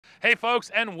Hey folks,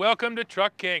 and welcome to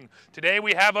Truck King. Today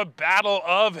we have a battle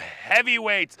of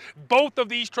heavyweights. Both of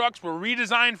these trucks were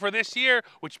redesigned for this year,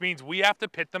 which means we have to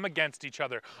pit them against each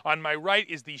other. On my right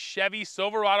is the Chevy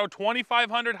Silverado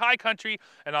 2500 High Country,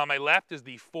 and on my left is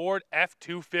the Ford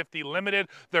F-250 Limited.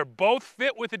 They're both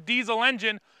fit with a diesel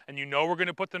engine, and you know we're going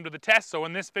to put them to the test. So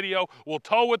in this video, we'll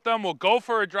tow with them, we'll go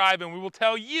for a drive, and we will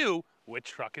tell you which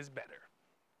truck is better.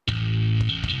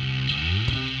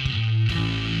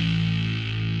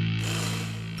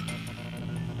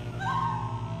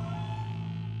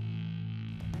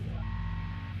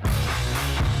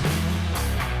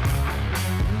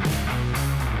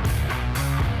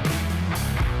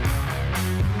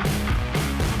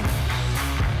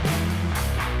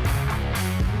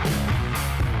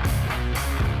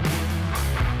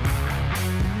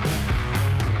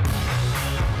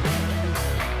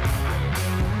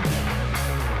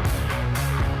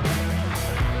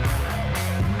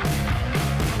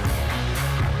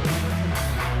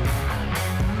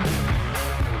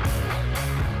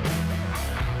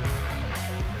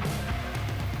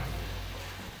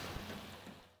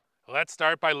 Let's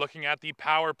start by looking at the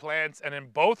power plants, and in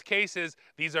both cases,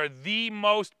 these are the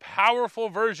most powerful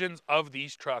versions of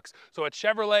these trucks. So at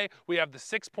Chevrolet, we have the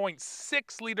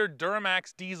 6.6-liter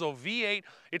Duramax diesel V8.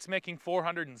 It's making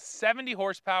 470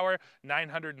 horsepower,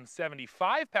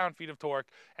 975 pound-feet of torque,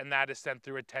 and that is sent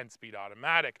through a 10-speed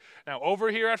automatic. Now over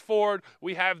here at Ford,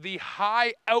 we have the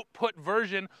high-output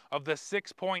version of the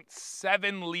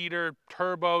 6.7-liter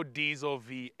turbo diesel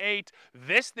V8.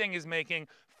 This thing is making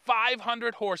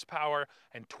 500 horsepower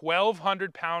and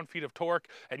 1,200 pound-feet of torque.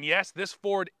 And yes, this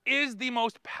Ford is the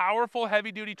most powerful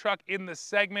heavy-duty truck in the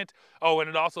segment. Oh, and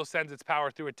it also sends its power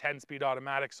through a 10-speed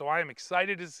automatic, so I am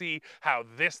excited to see how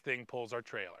this thing pulls our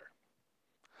trailer.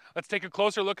 Let's take a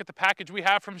closer look at the package we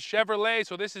have from Chevrolet.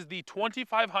 So this is the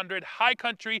 2500 High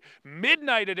Country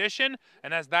Midnight Edition,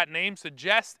 and as that name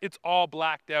suggests, it's all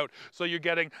blacked out. So you're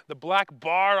getting the black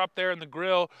bar up there in the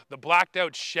grille, the blacked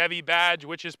out Chevy badge,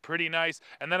 which is pretty nice,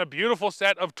 and then a beautiful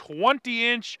set of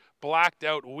 20-inch blacked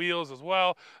out wheels as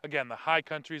well. Again, the High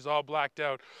Country is all blacked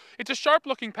out. It's a sharp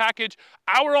looking package.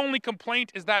 Our only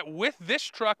complaint is that with this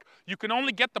truck, you can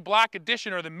only get the black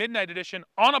edition or the Midnight Edition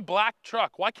on a black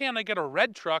truck. Why can't I get a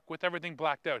red truck with everything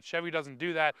blacked out? Chevy doesn't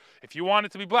do that. If you want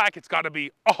it to be black, it's got to be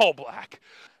all black.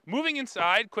 Moving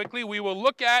inside, quickly, we will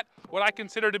look at what I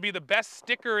consider to be the best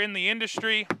sticker in the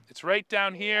industry. It's right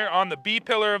down here on the B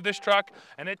pillar of this truck,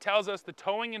 and it tells us the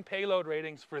towing and payload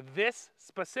ratings for this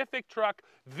specific truck,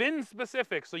 VIN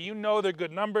specific, so you know they're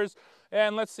good numbers.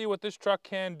 And let's see what this truck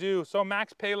can do. So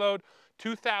max payload,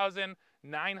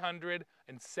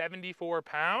 2,974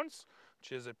 pounds,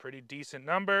 which is a pretty decent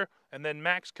number. And then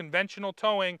max conventional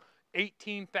towing,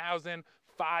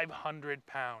 18,500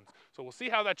 pounds. So we'll see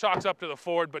how that chalks up to the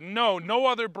Ford, but no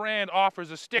other brand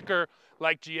offers a sticker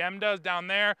like GM does down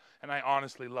there, and I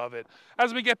honestly love it.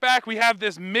 As we get back, we have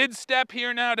this mid-step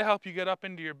here now to help you get up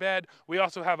into your bed. We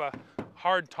also have a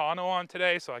hard tonneau on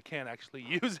today, so I can't actually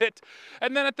use it.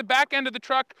 And then at the back end of the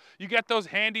truck, you get those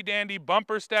handy-dandy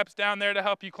bumper steps down there to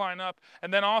help you climb up,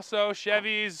 and then also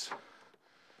Chevy's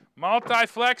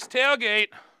multi-flex tailgate,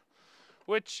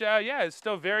 which, yeah, is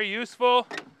still very useful.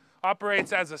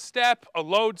 Operates as a step, a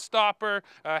load stopper,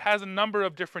 has a number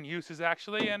of different uses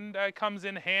actually, and comes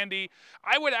in handy.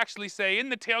 I would actually say in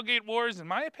the tailgate wars, in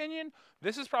my opinion,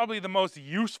 this is probably the most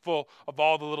useful of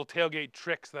all the little tailgate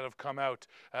tricks that have come out.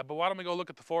 But why don't we go look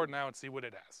at the Ford now and see what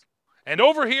it has. And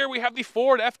over here we have the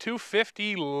Ford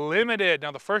F-250 Limited.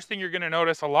 Now the first thing you're going to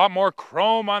notice, a lot more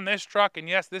chrome on this truck, and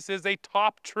yes, this is a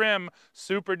top trim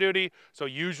Super Duty, so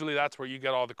usually that's where you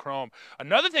get all the chrome.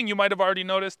 Another thing you might have already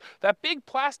noticed, that big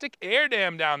plastic air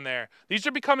dam down there. These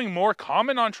are becoming more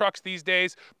common on trucks these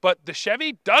days, but the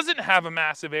Chevy doesn't have a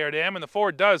massive air dam and the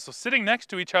Ford does, so sitting next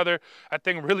to each other, that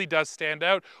thing really does stand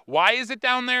out. Why is it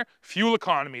down there? Fuel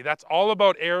economy. That's all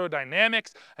about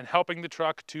aerodynamics and helping the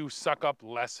truck to suck up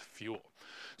less fuel.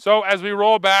 So as we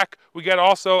roll back, we get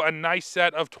also a nice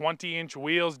set of 20-inch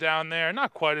wheels down there.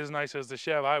 Not quite as nice as the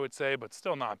Chev, I would say, but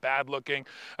still not bad looking.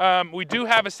 We do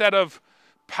have a set of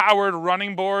powered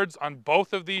running boards on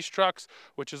both of these trucks,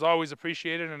 which is always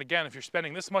appreciated. And again, if you're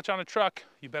spending this much on a truck,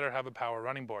 you better have a power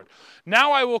running board.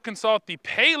 Now I will consult the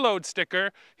payload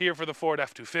sticker here for the Ford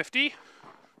F-250.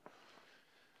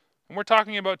 And we're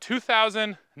talking about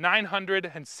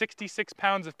 2,966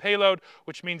 pounds of payload,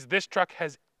 which means this truck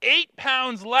has 8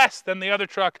 pounds less than the other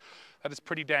truck. That is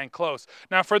pretty dang close.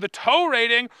 Now for the tow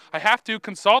rating, I have to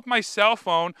consult my cell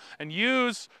phone and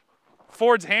use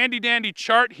Ford's handy dandy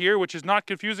chart here, which is not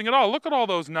confusing at all. Look at all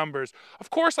those numbers.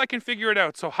 Of course I can figure it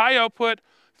out. So high output,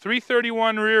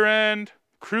 331 rear end,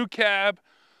 crew cab,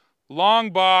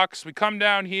 long box. We come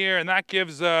down here, and that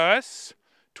gives us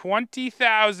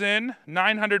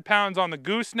 20,900 pounds on the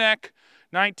gooseneck,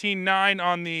 19,900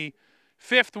 on the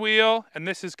fifth wheel, and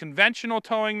this is conventional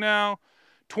towing now.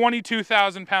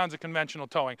 22,000 pounds of conventional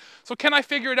towing. So can I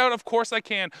figure it out? Of course I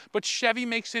can, but Chevy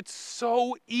makes it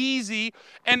so easy.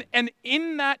 And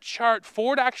in that chart,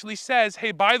 Ford actually says,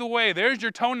 hey, by the way, there's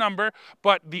your tow number,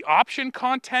 but the option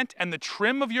content and the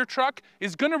trim of your truck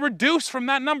is gonna reduce from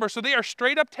that number. So they are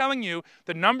straight up telling you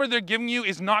the number they're giving you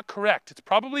is not correct. It's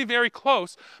probably very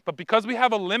close, but because we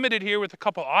have a limited here with a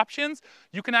couple options,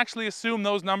 you can actually assume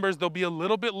those numbers, they'll be a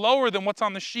little bit lower than what's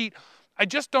on the sheet. I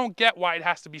just don't get why it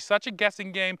has to be such a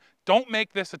guessing game. Don't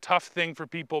make this a tough thing for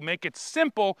people. Make it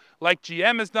simple like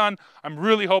GM has done. I'm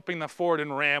really hoping the Ford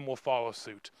and Ram will follow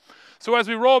suit. So as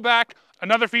we roll back,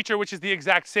 another feature which is the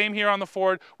exact same here on the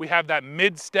Ford, we have that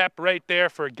mid-step right there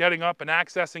for getting up and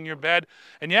accessing your bed.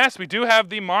 And yes, we do have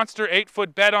the monster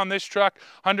 8-foot bed on this truck,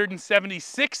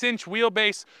 176-inch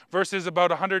wheelbase versus about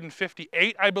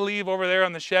 158, I believe, over there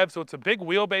on the Chev. So it's a big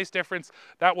wheelbase difference.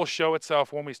 That will show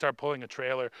itself when we start pulling a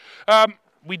trailer.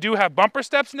 We do have bumper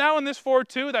steps now in this Ford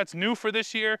too. That's new for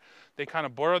this year. They kind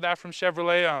of borrowed that from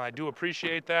Chevrolet, and I do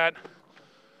appreciate that.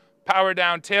 Power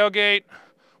down tailgate.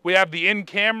 We have the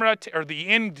in-camera, or the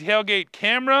in-tailgate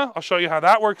camera. I'll show you how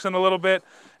that works in a little bit.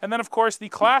 And then, of course, the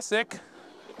classic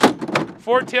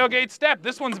Ford tailgate step.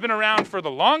 This one's been around for the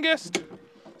longest.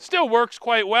 Still works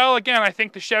quite well. Again, I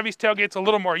think the Chevy's tailgate's a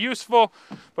little more useful,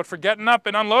 but for getting up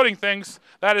and unloading things,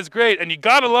 that is great. And you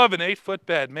gotta love an 8-foot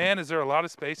bed. Man, is there a lot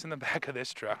of space in the back of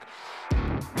this truck.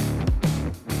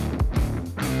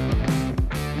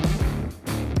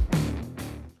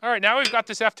 All right, now we've got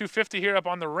this F-250 here up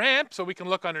on the ramp so we can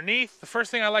look underneath. The first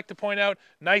thing I like to point out,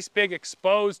 nice big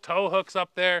exposed tow hooks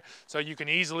up there so you can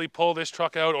easily pull this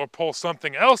truck out or pull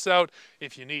something else out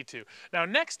if you need to. Now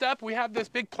next up, we have this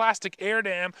big plastic air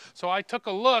dam. So I took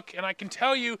a look and I can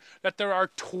tell you that there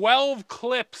are 12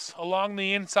 clips along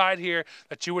the inside here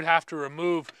that you would have to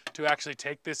remove to actually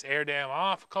take this air dam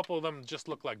off. A couple of them just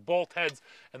look like bolt heads,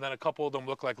 and then a couple of them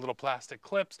look like little plastic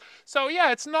clips. So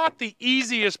yeah, it's not the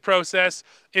easiest process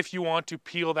if you want to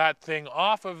peel that thing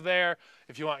off of there,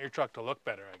 if you want your truck to look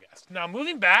better, I guess. Now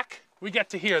moving back, we get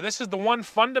to here. This is the one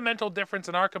fundamental difference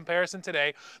in our comparison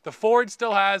today. The Ford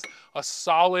still has a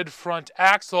solid front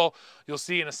axle. You'll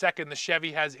see in a second the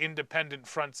Chevy has independent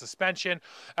front suspension.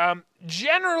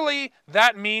 Generally,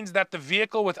 that means that the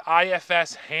vehicle with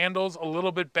IFS handles a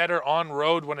little bit better on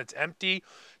road when it's empty.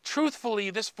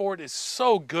 Truthfully, this Ford is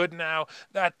so good now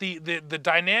that the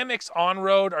dynamics on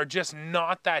road are just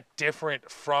not that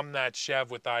different from that Chev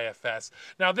with IFS.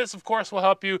 Now this of course will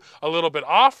help you a little bit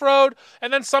off-road,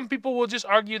 and then some people will just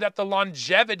argue that the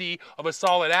longevity of a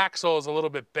solid axle is a little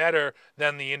bit better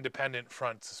than the independent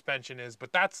front suspension is.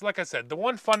 But that's, like I said, the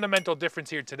one fundamental difference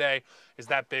here today is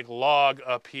that big log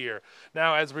up here.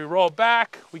 Now as we roll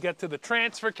back, we get to the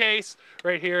transfer case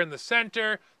right here in the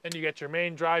center. Then you get your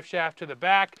main drive shaft to the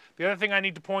back. The other thing I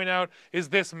need to point out is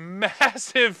this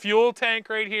massive fuel tank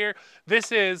right here.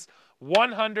 This is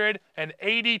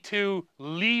 182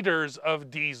 liters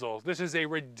of diesel. This is a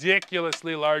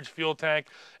ridiculously large fuel tank.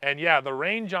 And yeah, the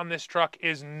range on this truck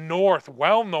is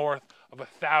well north of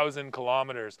 1,000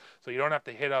 kilometers. So you don't have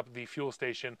to hit up the fuel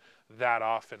station that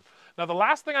often. Now the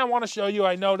last thing I want to show you,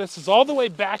 I noticed, is all the way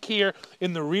back here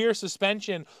in the rear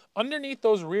suspension. Underneath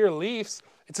those rear leafs,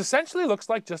 it essentially looks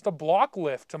like just a block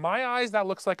lift. To my eyes, that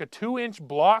looks like a 2-inch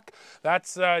block.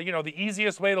 That's, you know, the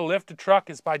easiest way to lift a truck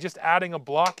is by just adding a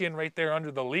block in right there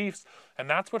under the leafs. And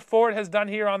that's what Ford has done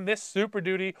here on this Super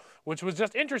Duty, which was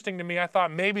just interesting to me. I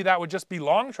thought maybe that would just be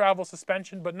long travel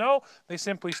suspension, but no, they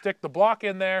simply stick the block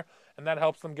in there, and that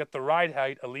helps them get the ride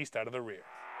height at least out of the rear.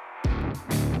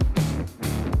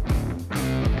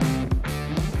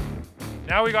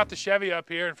 Now we got the Chevy up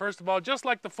here, and first of all, just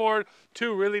like the Ford,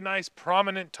 2 really nice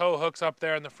prominent tow hooks up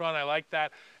there in the front. I like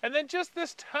that. And then just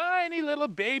this tiny little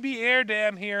baby air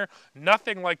dam here,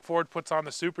 nothing like Ford puts on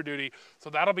the Super Duty. So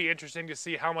that'll be interesting to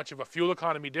see how much of a fuel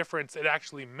economy difference it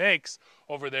actually makes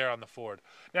over there on the Ford.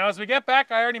 Now as we get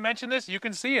back, I already mentioned this, you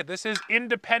can see it. This is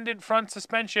independent front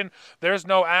suspension. There's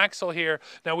no axle here.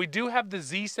 Now we do have the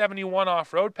Z71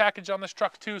 off-road package on this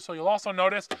truck too, so you'll also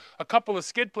notice a couple of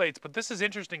skid plates. But this is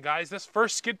interesting, guys. This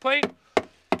first skid plate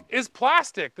is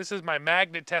plastic. This is my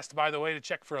magnet test, by the way, to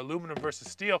check for aluminum versus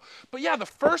steel. But yeah, the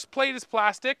first plate is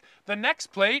plastic. The next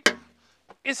plate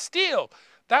is steel.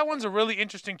 that one's a really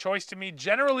interesting choice to me.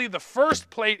 Generally, the first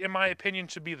plate, in my opinion,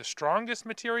 should be the strongest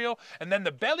material, and then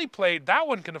the belly plate, that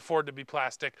one can afford to be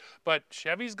plastic, but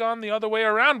Chevy's gone the other way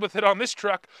around with it on this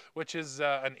truck, which is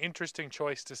an interesting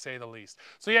choice to say the least.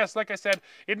 So yes, like I said,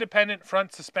 independent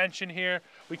front suspension here.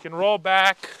 We can roll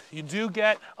back. You do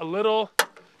get a little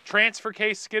transfer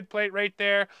case skid plate right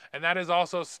there, and that is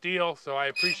also steel, so I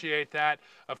appreciate that.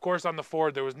 Of course, on the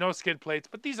Ford there was no skid plates,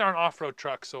 but these aren't off-road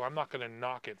trucks, so I'm not going to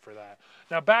knock it for that.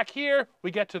 Now back here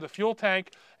we get to the fuel tank,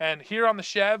 and here on the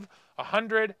Chev,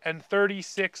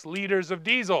 136 liters of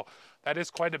diesel. That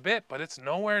is quite a bit, but it's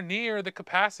nowhere near the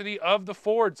capacity of the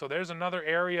Ford. So there's another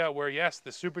area where, yes,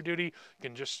 the Super Duty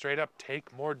can just straight up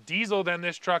take more diesel than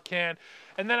this truck can.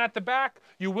 And then at the back,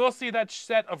 you will see that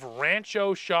set of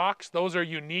Rancho shocks. Those are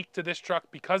unique to this truck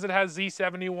because it has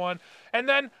Z71. And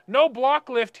then no block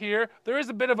lift here. There is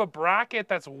a bit of a bracket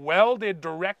that's welded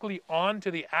directly onto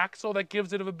the axle that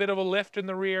gives it a bit of a lift in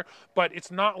the rear, but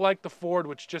it's not like the Ford,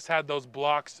 which just had those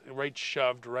blocks right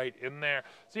shoved right in there.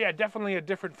 So yeah, definitely a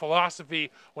different philosophy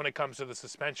when it comes to the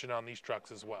suspension on these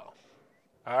trucks as well.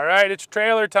 All right, it's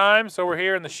trailer time. So we're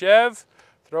here in the Chev.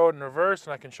 Throw it in reverse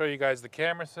and I can show you guys the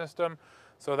camera system.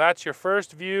 So that's your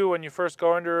first view when you first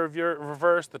go into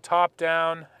reverse, the top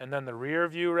down, and then the rear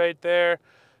view right there.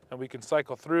 And we can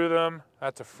cycle through them.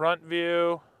 That's a front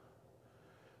view.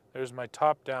 There's my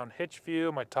top down hitch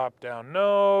view, my top down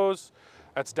nose.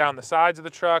 That's down the sides of the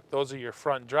truck. Those are your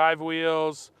front drive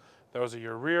wheels. Those are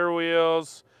your rear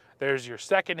wheels. There's your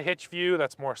second hitch view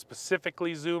that's more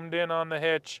specifically zoomed in on the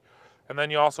hitch. And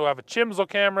then you also have a Chimsel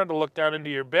camera to look down into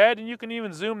your bed, and you can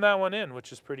even zoom that one in,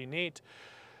 which is pretty neat.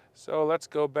 So let's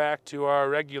go back to our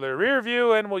regular rear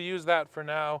view, and we'll use that for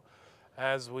now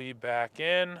as we back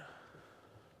in.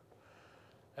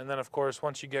 And then, of course,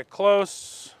 once you get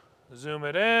close, zoom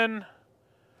it in.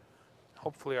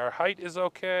 Hopefully our height is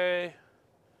okay.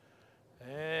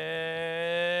 And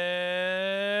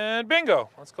bingo,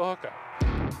 let's go hook up.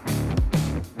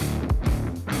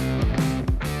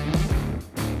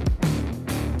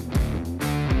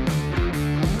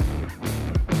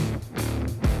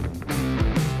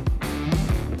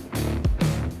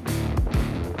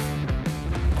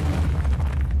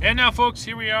 And now, folks,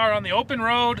 here we are on the open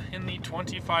road in the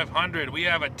 2500. We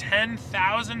have a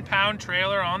 10,000-pound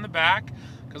trailer on the back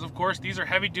because, of course, these are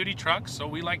heavy-duty trucks, so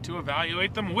we like to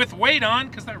evaluate them with weight on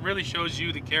because that really shows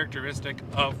you the characteristic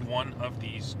of one of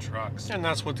these trucks. And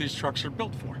that's what these trucks are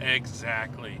built for.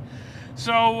 Exactly.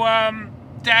 So,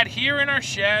 Dad, here in our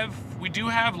Chev, we do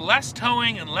have less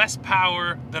towing and less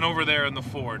power than over there in the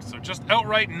Ford. So just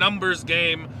outright numbers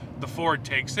game, the Ford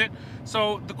takes it.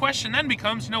 So the question then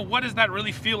becomes, what does that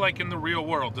really feel like in the real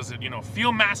world? Does it,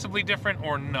 feel massively different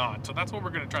or not? So that's what we're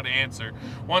going to try to answer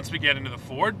once we get into the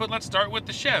Ford. But let's start with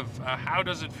the Chev. How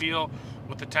does it feel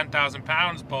with the 10,000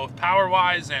 pounds, both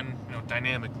power-wise and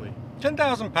dynamically?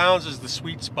 10,000 pounds is the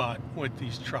sweet spot with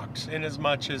these trucks, in as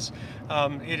much as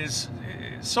it is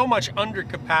so much under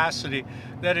capacity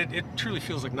that it truly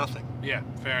feels like nothing. Yeah,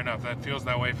 fair enough. That feels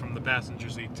that way from the passenger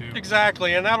seat too.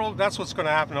 Exactly, and that's what's going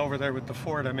to happen over there with the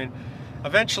Ford. I mean,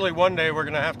 eventually one day we're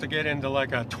going to have to get into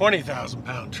like a 20,000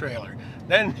 pound trailer.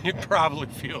 Then you probably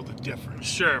feel the difference.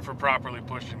 Sure, for properly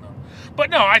pushing them. But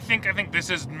no, I think this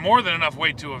is more than enough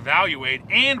weight to evaluate,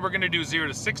 and we're going to do 0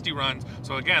 to 60 runs.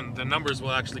 So again, the numbers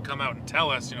will actually come out and tell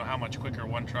us, how much quicker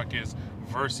one truck is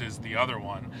versus the other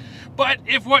one. But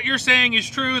if what you're saying is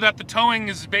true, that the towing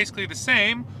is basically the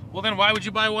same, well then why would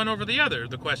you buy one over the other?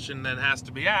 The question then has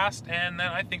to be asked, and then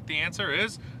I think the answer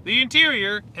is the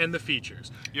interior and the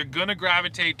features. You're gonna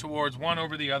gravitate towards one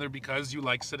over the other because you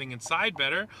like sitting inside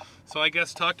better. So I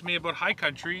guess talk to me about High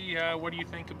Country. What do you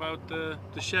think about the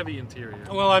Chevy interior?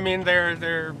 Well, I mean,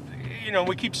 they're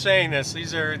we keep saying this.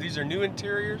 These are new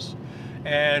interiors.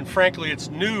 And frankly, it's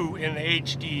new in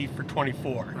HD for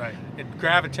 24. Right. It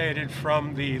gravitated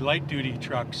from the light duty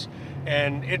trucks,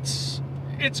 and it's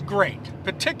great.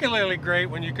 Particularly great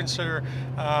when you consider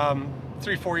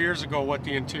 3-4 years ago what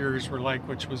the interiors were like,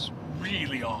 which was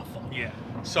really awful. Yeah.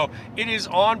 So it is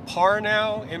on par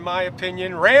now, in my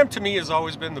opinion. Ram to me has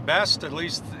always been the best, at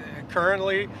least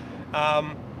currently.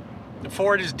 The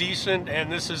Ford is decent,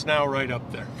 and this is now right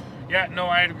up there. Yeah, no,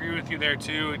 I agree with you there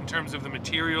too. In terms of the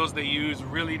materials they use,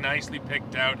 really nicely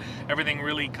picked out. Everything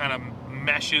really kind of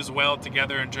meshes well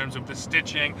together in terms of the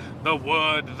stitching, the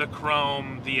wood, the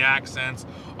chrome, the accents,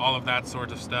 all of that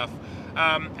sort of stuff.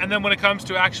 And then when it comes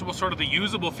to actual sort of the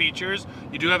usable features,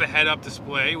 you do have a head-up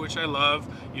display, which I love.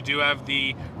 You do have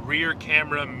the rear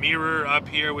camera mirror up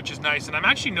here, which is nice. And I'm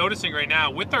actually noticing right now,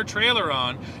 with our trailer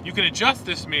on, you can adjust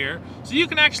this mirror so you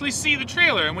can actually see the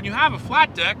trailer. And when you have a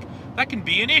flat deck, that can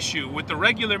be an issue. With the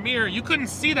regular mirror, you couldn't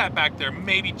see that back there,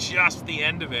 maybe just the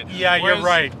end of it. Yeah, Whereas you're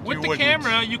right. With the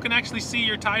camera, you can actually see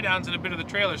your tie downs and a bit of the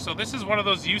trailer. So this is one of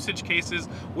those usage cases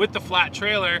with the flat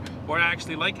trailer where I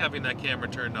actually like having that camera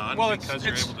turned on. Well, because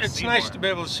you're able to see it's nice more. to be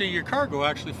able to see your cargo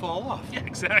actually fall off. Yeah,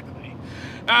 exactly.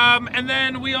 And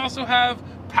then we also have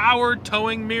powered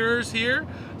towing mirrors here.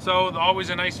 So always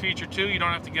a nice feature too. You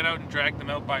don't have to get out and drag them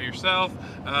out by yourself.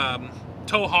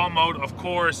 Tow haul mode, of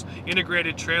course,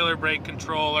 integrated trailer brake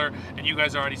controller, and you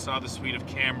guys already saw the suite of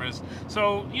cameras.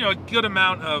 So, you know, a good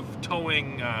amount of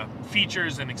towing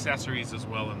features and accessories as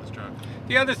well in this truck.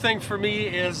 The other thing for me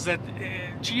is that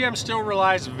GM still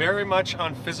relies very much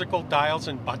on physical dials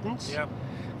and buttons. Yep.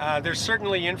 There's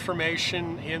certainly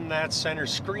information in that center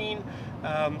screen,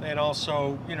 and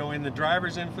also, you know, in the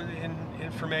driver's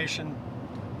information.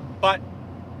 But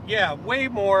yeah, way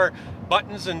more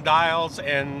buttons and dials,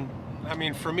 and I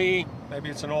mean, for me, maybe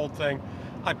it's an old thing,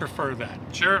 I prefer that.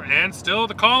 Sure, and still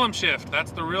the column shift.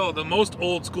 That's the most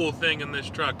old school thing in this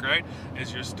truck, right?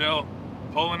 Is you're still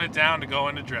pulling it down to go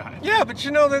into drive. Yeah, but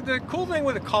you know, the cool thing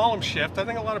with a column shift, I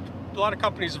think a lot of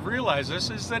companies have realized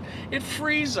this, is that it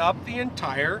frees up the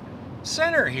entire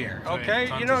center here. Okay,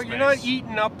 Right, you know, you're not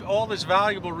eating up all this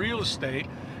valuable real estate,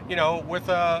 you know, with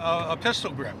a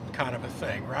pistol grip kind of a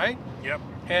thing, right? Yep.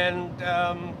 And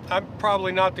I'm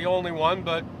probably not the only one,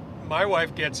 but my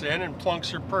wife gets in and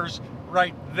plunks her purse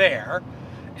right there.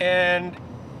 And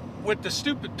with the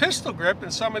stupid pistol grip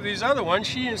and some of these other ones,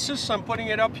 she insists on putting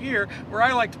it up here where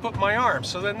I like to put my arm.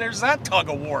 So then there's that tug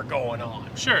of war going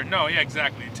on. Sure, no, yeah,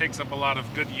 exactly. It takes up a lot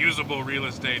of good usable real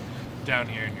estate down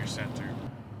here in your center.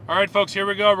 All right, folks, here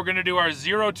we go. We're gonna do our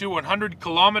 0 to 100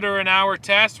 km/h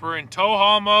test. We're in tow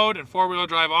haul mode and four-wheel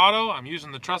drive auto. I'm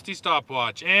using the trusty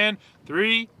stopwatch. And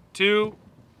 3, 2,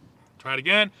 try it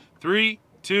again. 3,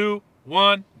 2,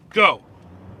 1, go.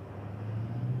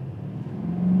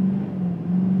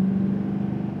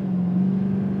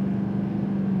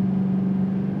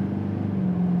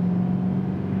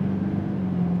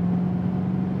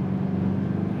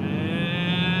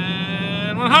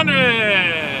 And 100.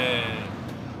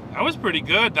 That was pretty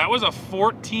good. That was a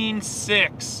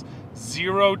 14.6,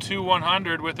 0 to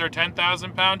 100 with our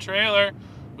 10,000 pound trailer,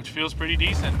 which feels pretty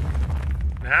decent.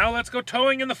 Now let's go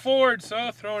towing in the Ford.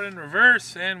 So throw it in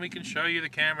reverse and we can show you the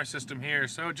camera system here.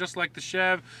 So just like the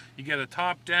Chev, you get a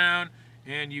top down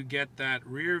and you get that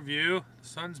rear view. The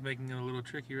sun's making it a little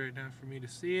tricky right now for me to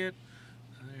see it.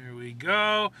 There we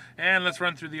go. And let's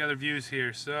run through the other views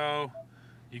here. So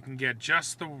you can get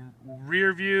just the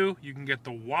rear view. You can get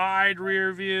the wide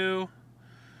rear view.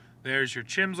 There's your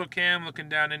Chimsel cam looking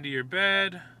down into your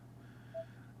bed.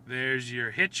 There's your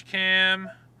hitch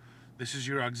cam. This is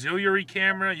your auxiliary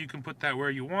camera. You can put that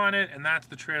where you want it, and that's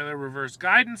the trailer reverse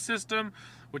guidance system,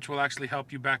 which will actually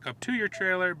help you back up to your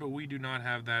trailer, but we do not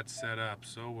have that set up.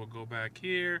 So we'll go back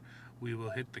here. We will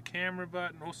hit the camera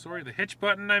button. Oh, sorry, the hitch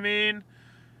button, I mean.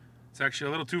 It's actually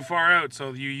a little too far out,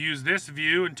 so you use this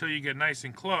view until you get nice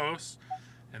and close,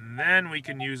 and then we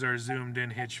can use our zoomed in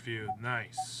hitch view.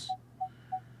 Nice.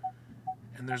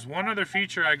 And there's one other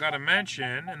feature I gotta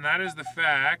mention, and that is the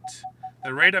fact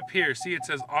that right up here, see it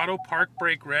says auto park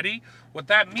brake ready. What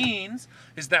that means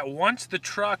is that once the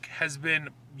truck has been,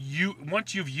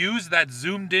 once you've used that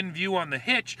zoomed in view on the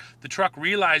hitch, the truck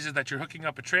realizes that you're hooking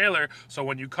up a trailer. So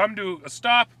when you come to a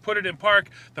stop, put it in park,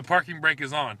 the parking brake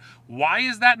is on. Why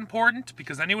is that important?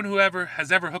 Because anyone who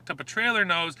has ever hooked up a trailer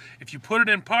knows if you put it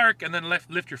in park and then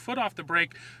lift your foot off the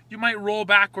brake, you might roll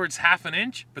backwards half an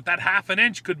inch, but that half an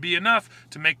inch could be enough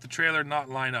to make the trailer not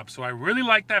line up. So I really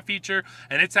like that feature,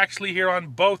 and it's actually here on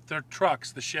both the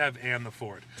trucks, the Chev and the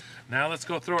Ford. Now let's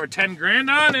go throw our 10 grand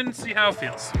on and see how it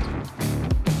feels.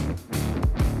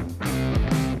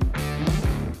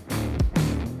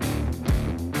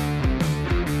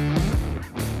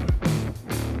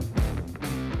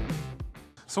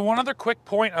 So one other quick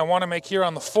point I want to make here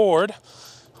on the Ford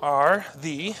are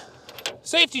the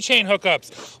safety chain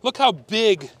hookups. Look how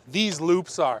big these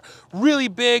loops are. Really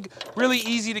big, really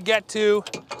easy to get to.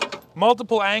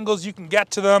 Multiple angles you can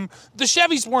get to them. The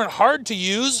Chevys weren't hard to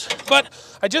use, but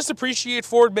I just appreciate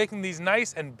Ford making these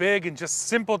nice and big and just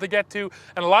simple to get to.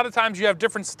 And a lot of times you have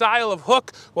different style of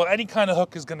hook. Well, any kind of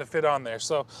hook is going to fit on there.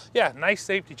 So yeah, nice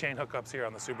safety chain hookups here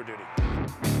on the Super Duty.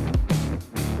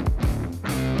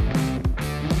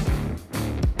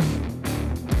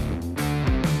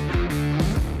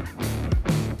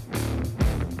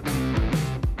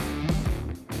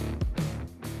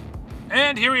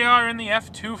 And here we are in the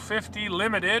F-250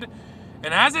 Limited.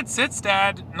 And as it sits,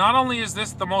 Dad, not only is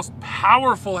this the most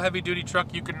powerful heavy-duty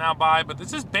truck you can now buy, but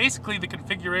this is basically the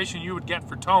configuration you would get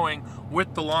for towing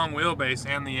with the long wheelbase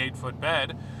and the 8-foot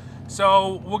bed.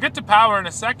 So we'll get to power in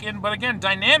a second, but again,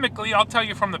 dynamically, I'll tell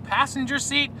you from the passenger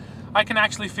seat, I can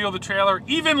actually feel the trailer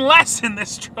even less in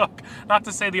this truck. Not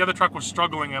to say the other truck was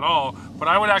struggling at all, but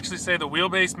I would actually say the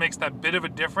wheelbase makes that bit of a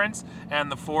difference, and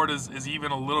the Ford is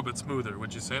even a little bit smoother.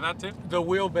 Would you say that too? The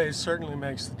wheelbase certainly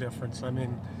makes the difference. I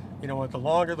mean, you know what, the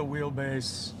longer the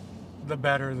wheelbase, the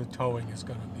better the towing is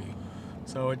going to be.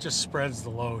 So it just spreads the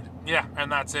load. Yeah, and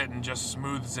that's it, and just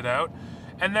smooths it out.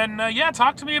 And then, yeah,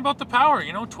 talk to me about the power.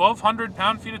 You know, 1,200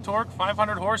 pound-feet of torque,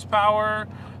 500 horsepower.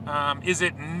 Is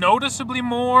it noticeably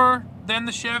more than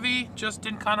the Chevy, just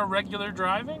in kind of regular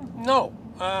driving? No,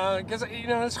 because, you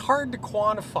know, it's hard to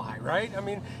quantify, right? I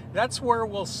mean, that's where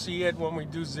we'll see it when we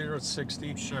do 0 to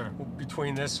 60. Sure.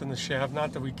 Between this and the Chev.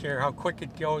 Not that we care how quick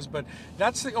it goes, but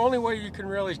that's the only way you can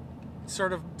really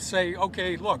sort of say,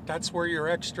 okay, look, that's where your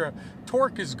extra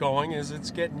torque is going, is it's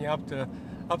getting you up to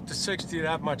 60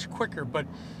 that much quicker. But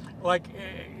like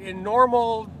in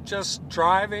normal just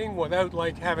driving without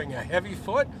like having a heavy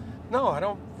foot, no, I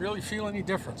don't really feel any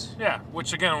difference. Yeah,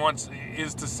 which again, once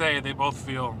is to say they both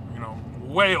feel, you know,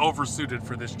 way oversuited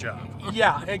for this job.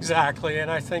 Yeah, exactly. And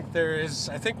I think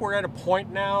we're at a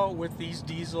point now with these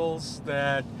diesels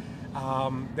that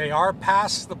they are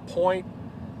past the point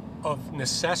of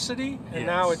necessity, and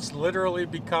now it's literally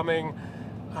becoming,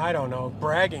 I don't know,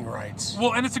 bragging rights.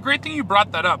 Well, and it's a great thing you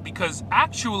brought that up, because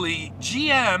actually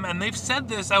GM, and they've said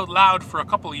this out loud for a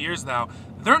couple of years now,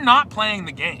 they're not playing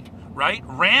the game, right?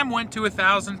 Ram went to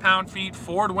 1,000 pound-feet,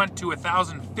 Ford went to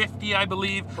 1,050, I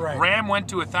believe. Right. Ram went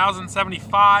to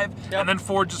 1,075, Yep. and then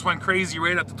Ford just went crazy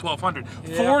right up to 1,200.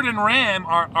 Yep. Ford and Ram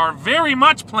are very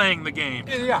much playing the game.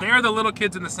 Yeah. They're the little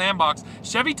kids in the sandbox.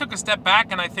 Chevy took a step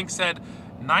back and I think said,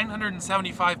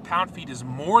 975 pound-feet is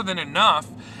more than enough.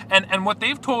 And what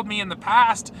they've told me in the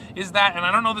past is that, and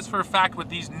I don't know this for a fact with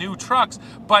these new trucks,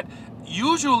 but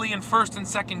usually in first and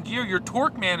second gear, you're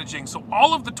torque managing. So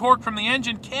all of the torque from the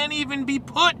engine can't even be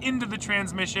put into the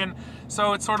transmission.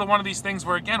 So it's sort of one of these things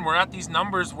where, again, we're at these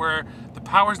numbers where the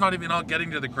power's not even all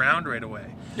getting to the ground right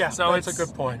away. Yeah, so that's a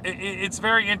good point. It's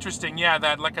very interesting, yeah,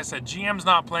 that, like I said, GM's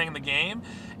not playing the game.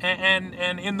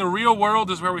 And in the real world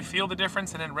is where we feel the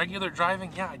difference. And in regular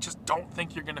driving, yeah, I just don't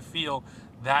think you're going to feel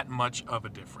that much of a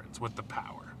difference with the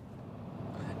power.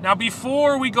 Now,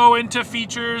 before we go into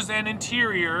features and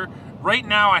interior, right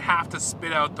now I have to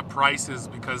spit out the prices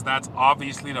because that's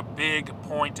obviously the big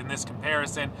point in this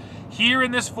comparison. Here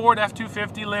in this Ford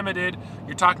F-250 Limited,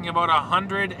 you're talking about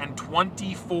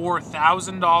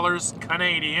 $124,000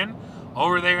 Canadian.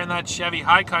 Over there in that Chevy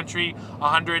High Country,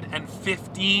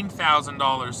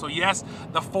 $115,000. So yes,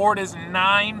 the Ford is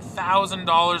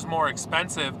 $9,000 more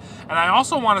expensive. And I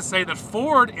also want to say that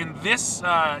Ford in this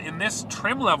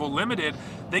trim level Limited,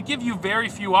 they give you very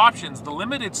few options. The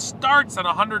Limited starts at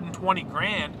 120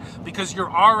 grand because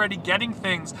you're already getting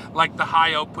things like the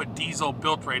high output diesel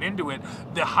built right into it.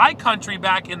 The High Country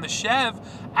back in the Chev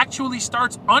actually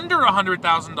starts under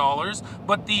 $100,000,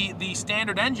 but the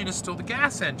standard engine is still the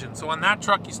gas engine. So on that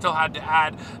truck, you still had to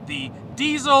add the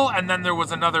diesel, and then there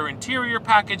was another interior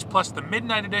package plus the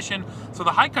Midnight Edition. So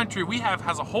the High Country we have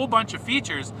has a whole bunch of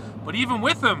features, but even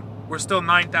with them, we're still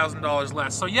 $9,000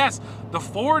 less. So yes, the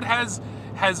Ford has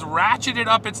ratcheted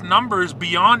up its numbers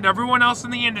beyond everyone else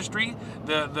in the industry.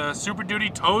 The Super Duty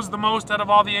tows the most out of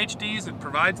all the HDs. It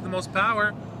provides the most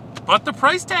power, but the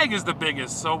price tag is the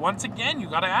biggest. So once again, you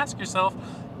got to ask yourself,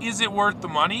 is it worth the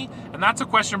money? And that's a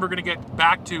question we're going to get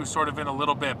back to sort of in a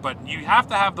little bit, but you have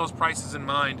to have those prices in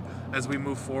mind as we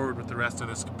move forward with the rest of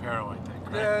this comparo, I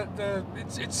think. Right?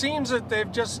 It seems that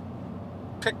they've just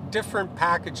picked different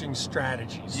packaging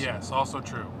strategies. Yes, also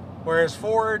true. Whereas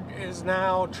Ford is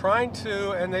now trying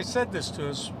to, and they said this to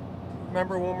us,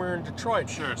 remember when we were in Detroit?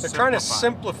 Sure, they're trying to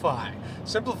simplify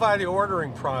the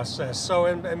ordering process. So,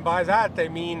 and by that they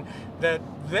mean that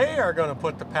they are going to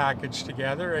put the package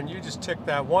together and you just tick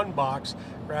that one box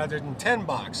rather than 10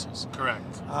 boxes.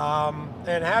 Correct.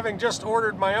 And having just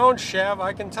ordered my own Chev,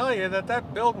 I can tell you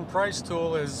that build and price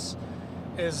tool is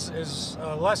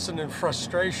a lesson in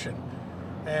frustration.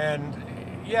 And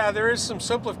yeah, there is some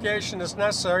simplification that's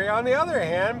necessary. On the other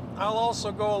hand, I'll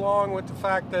also go along with the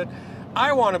fact that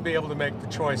I want to be able to make the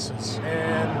choices.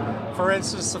 And for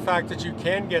instance, the fact that you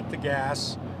can get the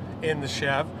gas in the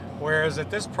Chev, whereas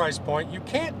at this price point, you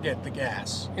can't get the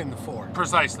gas in the Ford.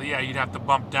 Precisely, yeah, you'd have to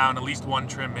bump down at least one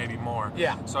trim, maybe more.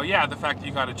 Yeah. So yeah, the fact that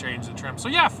you got to change the trim. So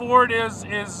yeah, Ford is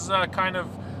kind of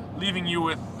leaving you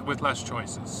with less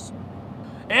choices.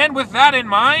 And with that in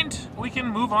mind, we can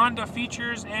move on to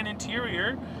features and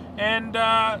interior. And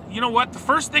you know what? The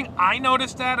first thing I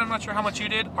noticed I'm not sure how much you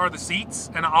did, are the seats.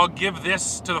 And I'll give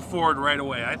this to the Ford right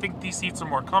away. I think these seats are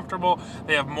more comfortable.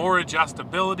 They have more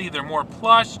adjustability. They're more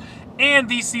plush. And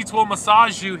these seats will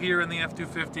massage you here in the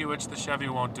F-250, which the Chevy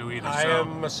won't do either. I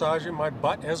am massaging my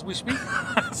butt as we speak.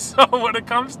 So when it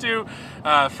comes to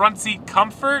front seat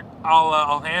comfort,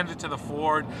 I'll hand it to the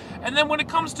Ford. And then when it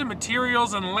comes to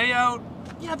materials and layout,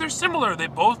 yeah, they're similar. They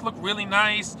both look really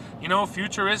nice, you know,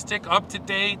 futuristic,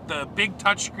 up-to-date, the big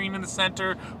touchscreen in the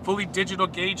center, fully digital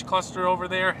gauge cluster over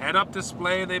there, head-up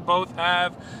display they both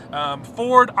have.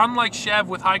 Ford, unlike Chev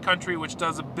with High Country, which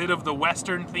does a bit of the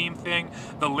Western theme thing,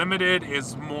 the Limited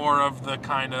is more of the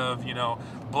kind of, you know,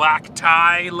 black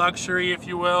tie luxury, if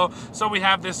you will. So we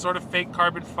have this sort of fake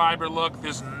carbon fiber look,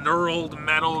 this knurled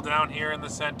metal down here in the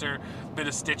center, bit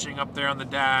of stitching up there on the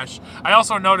dash. I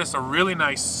also noticed a really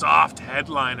nice soft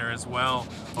headliner as well.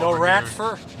 No rat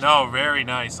fur? No, very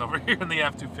nice over here in the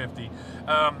F-250.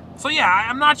 So yeah,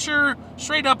 I'm not sure.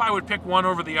 Straight up, I would pick one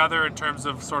over the other in terms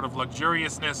of sort of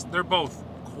luxuriousness. They're both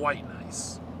quite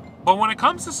nice. But when it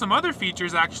comes to some other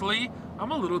features, actually,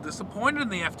 I'm a little disappointed in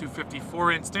the F-250.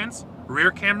 For instance,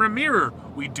 rear camera mirror.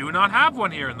 We do not have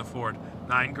one here in the Ford.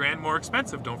 $9 grand more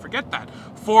expensive, don't forget that.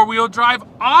 Four-wheel drive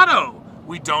auto.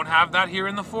 We don't have that here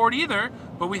in the Ford either,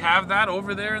 but we have that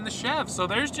over there in the Chev. So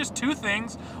there's just two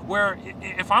things where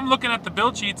if I'm looking at the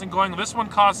build sheets and going, this one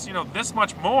costs, you know, this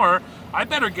much more, I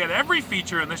better get every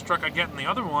feature in this truck I get in the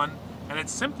other one. And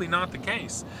it's simply not the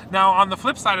case. Now, on the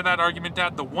flip side of that argument,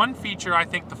 Dad, the one feature I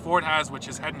think the Ford has, which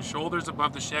is head and shoulders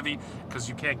above the Chevy, because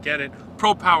you can't get it,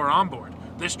 Pro Power Onboard.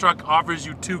 This truck offers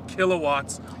you 2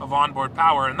 kilowatts of onboard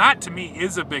power, and that to me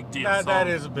is a big deal. That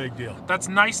is a big deal. That's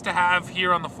nice to have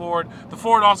here on the Ford. The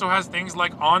Ford also has things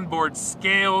like onboard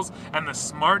scales and the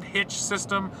smart hitch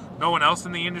system. No one else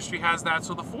in the industry has that.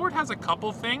 So the Ford has a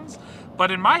couple things,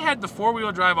 but in my head, the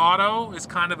four-wheel drive auto is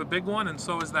kind of a big one, and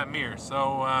so is that mirror.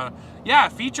 So yeah,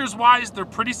 features-wise, they're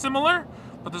pretty similar,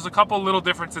 but there's a couple little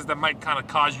differences that might kind of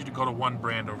cause you to go to one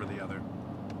brand over the other.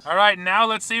 All right, now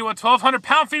let's see what 1,200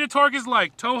 pound-feet of torque is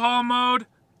like. Tow haul mode,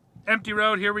 empty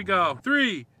road, here we go.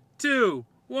 3, 2,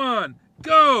 1,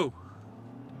 go!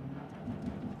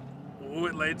 Oh,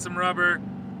 it laid some rubber.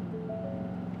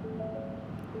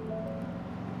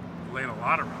 It laid a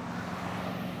lot of rubber.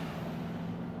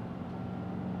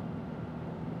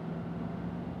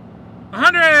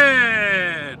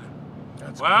 100!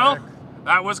 That's well, correct.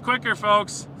 That was quicker,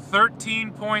 folks.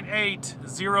 13.8,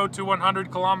 0 to 100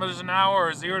 kilometers an hour,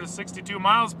 or 0 to 62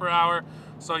 miles per hour.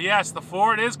 So yes, the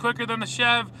Ford is quicker than the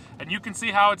Chev, and you can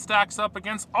see how it stacks up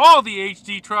against all the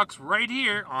HD trucks right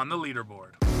here on the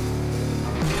leaderboard.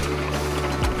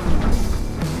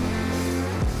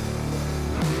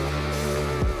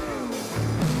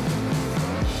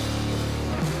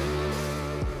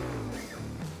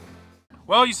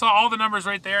 Well, you saw all the numbers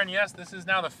right there, and yes, this is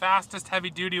now the fastest heavy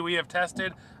duty we have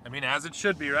tested. I mean, as it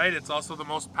should be, right? It's also the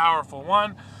most powerful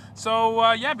one.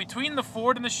 So yeah, between the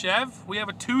Ford and the Chev, we have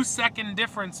a 2-second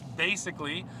difference,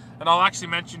 basically. And I'll actually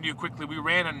mention to you quickly, we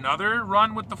ran another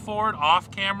run with the Ford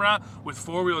off camera with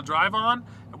four-wheel drive on,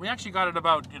 and we actually got it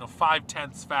about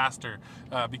 5/10 faster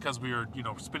because we were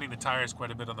spinning the tires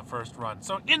quite a bit on the first run.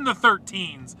 So in the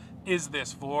 13s is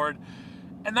this Ford.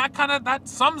 And that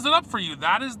sums it up for you.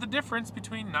 That is the difference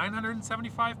between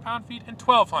 975 pound-feet and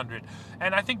 1,200.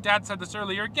 And I think Dad said this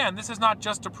earlier. Again, this is not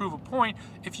just to prove a point.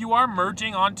 If you are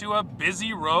merging onto a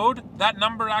busy road, that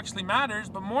number actually matters.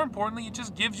 But more importantly, it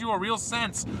just gives you a real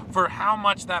sense for how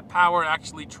much that power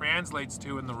actually translates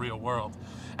to in the real world.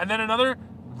 And then another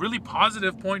really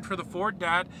positive point for the Ford,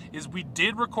 Dad, is we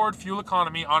did record fuel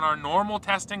economy on our normal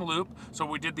testing loop. So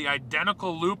we did the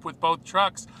identical loop with both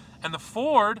trucks. And the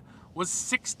Ford was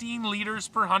 16 liters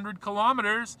per 100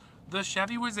 kilometers. The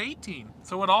Chevy was 18.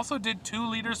 So it also did 2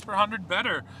 liters per 100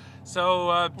 better.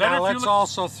 So better now, fuel. let's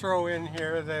also throw in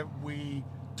here that we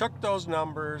took those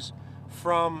numbers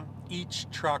from each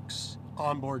truck's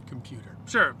onboard computer.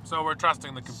 Sure, so we're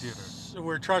trusting the computer. So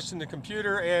we're trusting the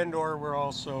computer, and or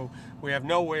we have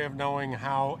no way of knowing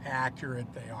how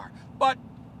accurate they are. But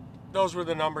those were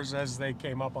the numbers as they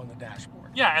came up on the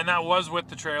dashboard. Yeah, and that was with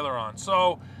the trailer on.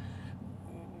 So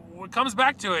it comes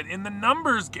back to it. In the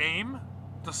numbers game,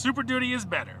 the Super Duty is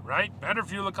better, right? Better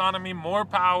fuel economy, more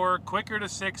power, quicker to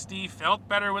 60, felt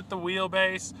better with the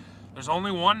wheelbase. There's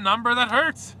only one number that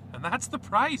hurts, and that's the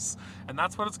price. And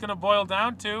that's what it's going to boil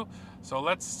down to. So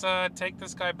let's take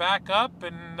this guy back up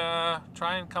and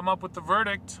try and come up with the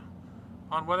verdict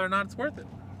on whether or not it's worth it.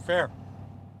 Fair.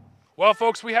 Well,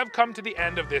 folks, we have come to the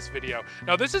end of this video.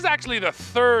 Now, this is actually the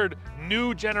third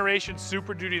new generation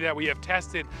Super Duty that we have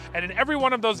tested, and in every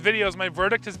one of those videos, my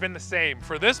verdict has been the same.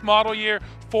 For this model year,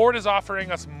 Ford is offering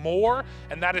us more,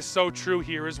 and that is so true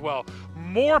here as well.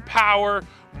 More power,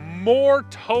 more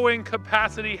towing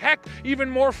capacity, heck, even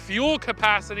more fuel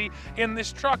capacity in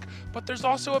this truck. But there's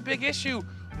also a big issue: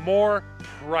 more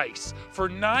price. For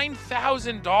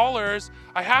 $9,000,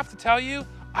 I have to tell you,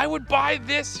 I would buy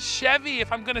this Chevy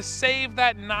if I'm gonna save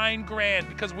that $9 grand,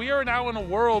 because we are now in a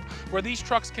world where these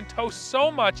trucks can tow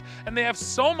so much and they have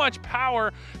so much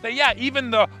power that, yeah, even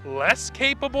the less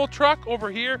capable truck over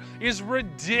here is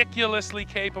ridiculously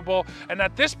capable. And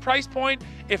at this price point,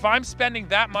 if I'm spending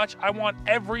that much, I want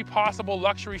every possible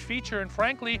luxury feature. And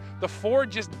frankly, the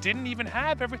Ford just didn't even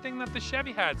have everything that the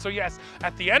Chevy had. So yes,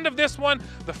 at the end of this one,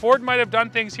 the Ford might have done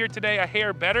things here today a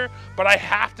hair better, but I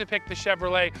have to pick the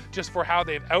Chevrolet just for how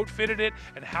they've outfitted it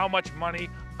and how much money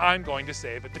I'm going to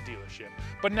save at the dealership.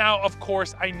 But now, of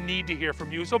course, I need to hear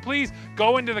from you. So please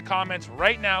go into the comments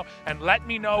right now and let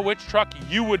me know which truck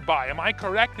you would buy. Am I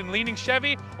correct in leaning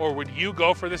Chevy, or would you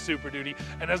go for the Super Duty?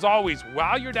 And as always,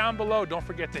 while you're down below, don't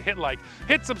forget to hit like,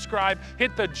 hit subscribe,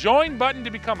 hit the join button to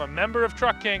become a member of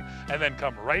Truck King, and then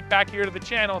come right back here to the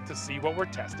channel to see what we're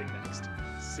testing next.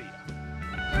 See ya.